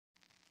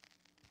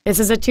This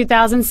is a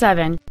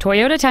 2007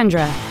 Toyota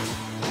Tundra.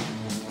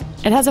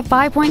 It has a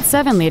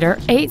 5.7-liter,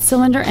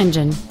 8-cylinder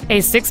engine, a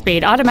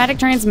 6-speed automatic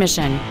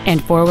transmission,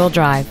 and 4-wheel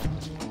drive.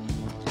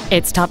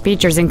 Its top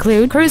features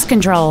include cruise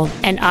control,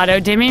 an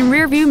auto-dimming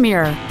rear-view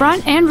mirror,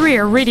 front and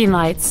rear reading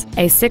lights,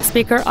 a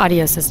 6-speaker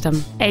audio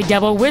system, a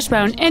double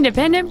wishbone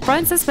independent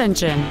front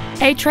suspension,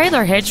 a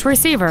trailer hitch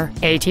receiver,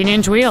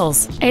 18-inch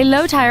wheels, a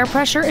low tire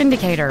pressure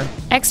indicator,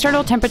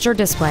 external temperature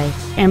display,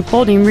 and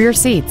folding rear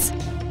seats.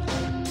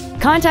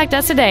 Contact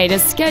us today to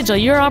schedule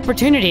your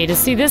opportunity to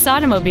see this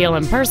automobile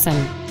in person.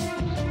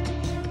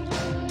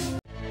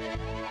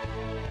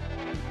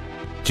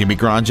 Jimmy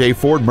Granger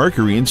Ford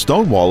Mercury in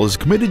Stonewall is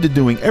committed to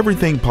doing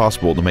everything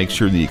possible to make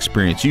sure the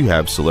experience you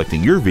have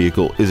selecting your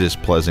vehicle is as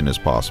pleasant as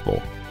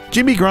possible.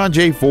 Jimmy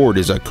Granger Ford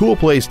is a cool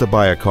place to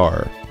buy a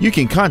car. You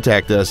can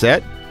contact us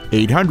at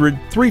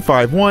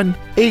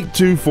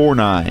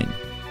 800-351-8249.